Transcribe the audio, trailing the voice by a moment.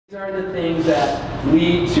These are the things that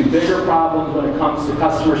lead to bigger problems when it comes to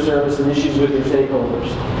customer service and issues with your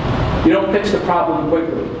stakeholders. You don't fix the problem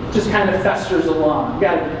quickly. It just kind of festers along. You've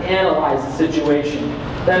got to analyze the situation.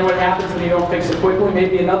 Then what happens when you don't fix it quickly?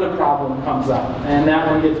 Maybe another problem comes up, and that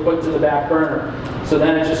one gets put to the back burner. So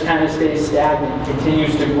then it just kind of stays stagnant,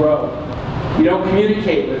 continues to grow. You don't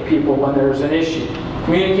communicate with people when there's an issue.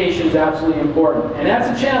 Communication is absolutely important, and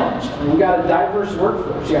that's a challenge. I mean, we've got a diverse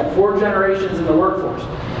workforce. You got 4 generations in the workforce.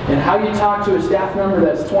 And how you talk to a staff member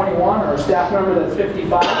that's 21 or a staff member that's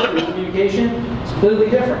 55 in communication is completely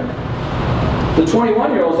different. The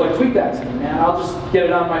 21-year-old's like, tweak that to me, man. I'll just get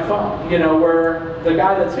it on my phone. You know, where the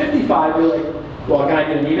guy that's 55, you're like, well, can I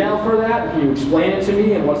get an email for that? Can you explain it to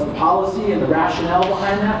me? And what's the policy and the rationale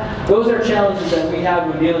behind that? Those are challenges that we have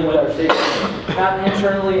when dealing with our stakeholders, not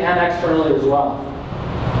internally and externally as well.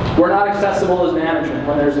 We're not accessible as management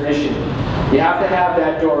when there's an issue. You have to have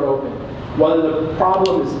that door open. Whether the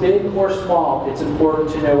problem is big or small, it's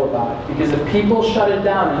important to know about it. Because if people shut it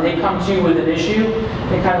down and they come to you with an issue,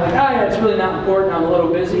 they're kind of like, oh yeah, it's really not important, I'm a little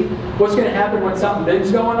busy. What's going to happen when something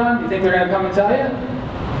big's going on? Do you think they're going to come and tell you?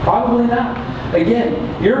 Probably not.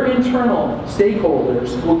 Again, your internal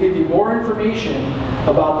stakeholders will give you more information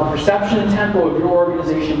about the perception and tempo of your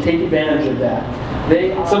organization. Take advantage of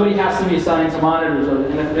that. Somebody has to be assigned to monitors,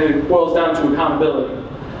 and it boils down to accountability.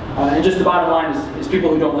 And just the bottom line is people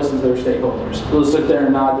who don't listen to their stakeholders. They'll sit there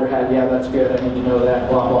and nod their head, yeah, that's good, I need to know that,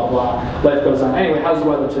 blah, blah, blah. Life goes on. Anyway, how's the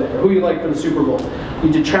weather today? Or who you like for the Super Bowl?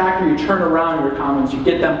 You detract or you turn around your comments, you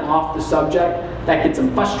get them off the subject. That gets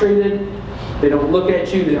them frustrated. They don't look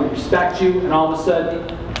at you, they don't respect you, and all of a sudden,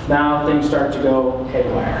 now things start to go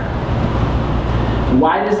haywire. And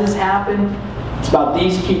why does this happen? It's about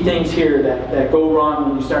these key things here that go wrong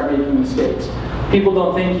when you start making mistakes. People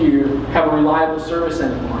don't think you have a reliable service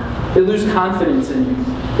anymore. They lose confidence in you.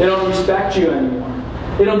 They don't respect you anymore.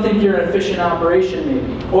 They don't think you're an efficient operation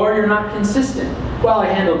maybe. Or you're not consistent. Well, I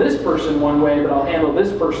handle this person one way, but I'll handle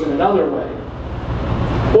this person another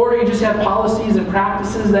way. Or you just have policies and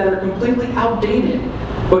practices that are completely outdated.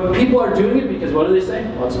 But people are doing it because what do they say?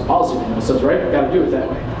 Well, it's a policy manual. It says, right, I've got to do it that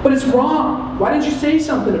way. But it's wrong. Why didn't you say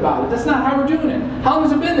something about it? That's not how we're doing it. How long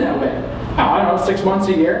has it been that way? I don't know, 6 months,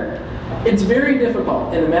 a year? It's very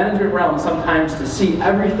difficult in the management realm sometimes to see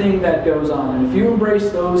everything that goes on. And if you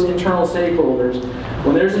embrace those internal stakeholders,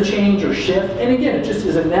 when there's a change or shift, and again, it just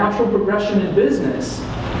is a natural progression in business,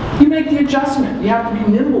 you make the adjustment. You have to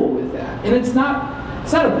be nimble with that. And it's not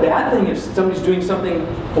a bad thing if somebody's doing something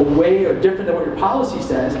away or different than what your policy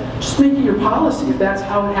says. Just make it your policy if that's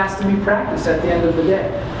how it has to be practiced at the end of the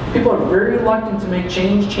day. People are very reluctant to make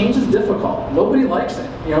change. Change is difficult. Nobody likes it.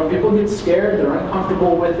 You know, people get scared. They're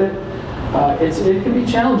uncomfortable with it. It can be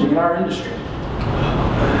challenging in our industry.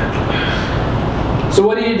 So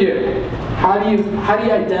what do? How do you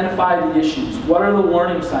identify the issues? What are the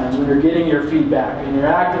warning signs when you're getting your feedback and you're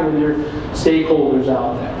acting with your stakeholders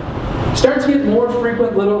out there? Start to get more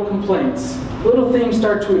frequent little complaints. Little things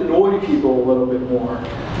start to annoy people a little bit more.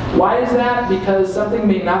 Why is that? Because something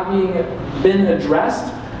may not been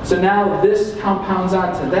addressed. So now this compounds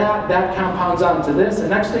onto that, that compounds onto this, and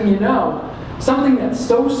next thing you know, something that's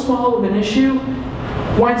so small of an issue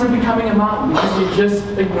winds up becoming a mountain because you just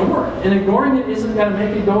ignore it. And ignoring it isn't going to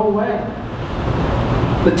make it go away.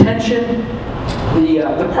 The tension,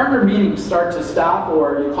 the partner meetings start to stop,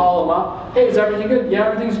 or you call them up, hey, is everything good? Yeah,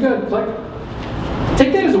 everything's good. Click.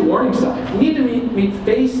 Take that as a warning sign. You need to meet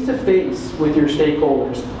face to face with your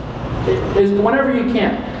stakeholders whenever you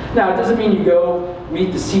can. Now, it doesn't mean you go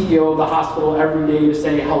meet the CEO of the hospital every day to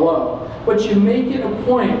say hello, but you make it a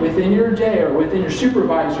point within your day or within your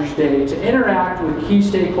supervisor's day to interact with key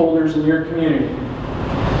stakeholders in your community.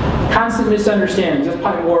 Constant misunderstandings, that's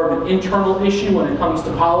probably more of an internal issue when it comes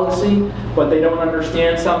to policy, but they don't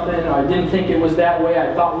understand something. I didn't think it was that way,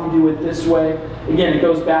 I thought we'd do it this way. Again, it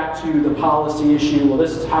goes back to the policy issue. Well,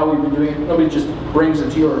 this is how we've been doing it. Nobody just brings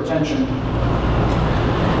it to your attention.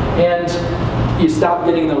 And you stop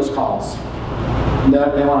getting those calls. They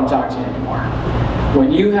don't want to talk to you anymore.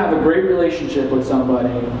 When you have a great relationship with somebody,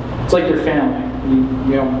 it's like your family.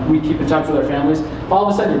 You know, we keep in touch with our families. If all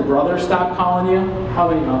of a sudden your brother stopped calling you, how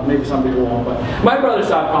many? Maybe some people won't, but my brother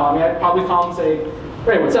stopped calling me. I'd probably call him and say,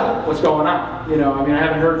 "Hey, what's up? What's going on?" You know, I mean, I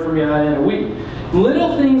haven't heard from you in a week.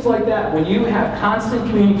 Little things like that. When you have constant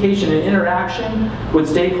communication and interaction with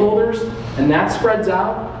stakeholders, and that spreads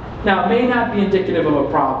out. Now, it may not be indicative of a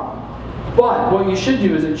problem, but what you should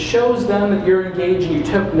do is it shows them that you're engaged and you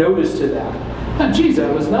took notice to that. Oh, geez,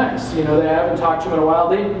 that was nice. You know, I haven't talked to them in a while.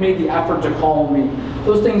 They made the effort to call me.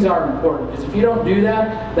 Those things are important because if you don't do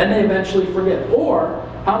that, then they eventually forget. Or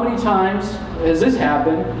how many times has this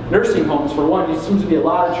happened? Nursing homes, for one, there seems to be a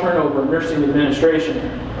lot of turnover in nursing administration.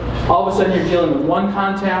 All of a sudden you're dealing with one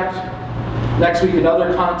contact, next week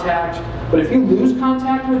another contact. But if you lose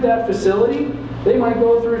contact with that facility, they might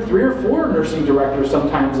go through 3 or 4 nursing directors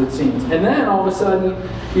sometimes, it seems. And then all of a sudden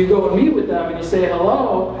you go and meet with them and you say,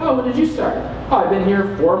 hello, oh, when did you start? Oh, I've been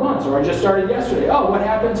here 4 months, or I just started yesterday. Oh, what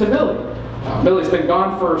happened to Millie? Millie's been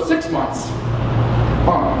gone for 6 months.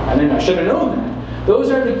 I mean, I should have known that.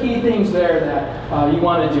 Those are the key things there that you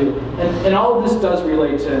want to do. And all of this does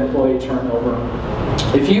relate to employee turnover.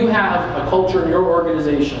 If you have a culture in your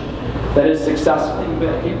organization that is successful,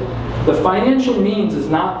 the financial means is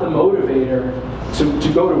not the motivator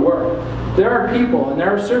to go to work. There are people, and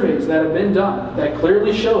there are surveys that have been done that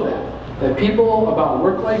clearly show that people about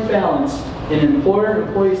work-life balance and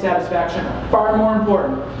employer-employee satisfaction are far more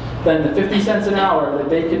important than the 50 cents an hour that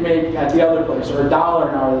they can make at the other place, or $1 an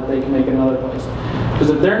hour that they can make in another place.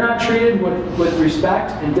 Because if they're not treated with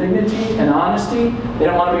respect and dignity and honesty, they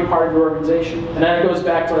don't want to be part of your organization. And then it goes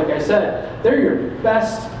back to, like I said, they're your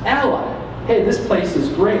best ally. Hey, this place is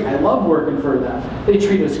great. I love working for them. They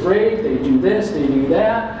treat us great. They do this, they do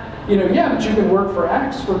that. You know, yeah, but you can work for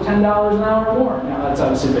X for $10 an hour or more. Now, that's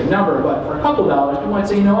obviously a big number, but for a couple dollars, people might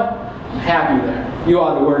say, you know what? I'm happy there. You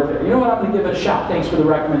ought to work there. You know what? I'm going to give it a shot. Thanks for the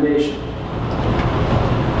recommendation.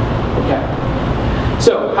 Okay.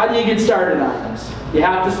 So, how do you get started on this? You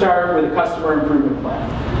have to start with a customer improvement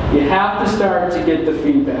plan. You have to start to get the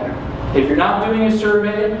feedback. If you're not doing a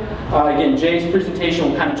survey, again, Jay's presentation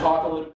will kind of talk a little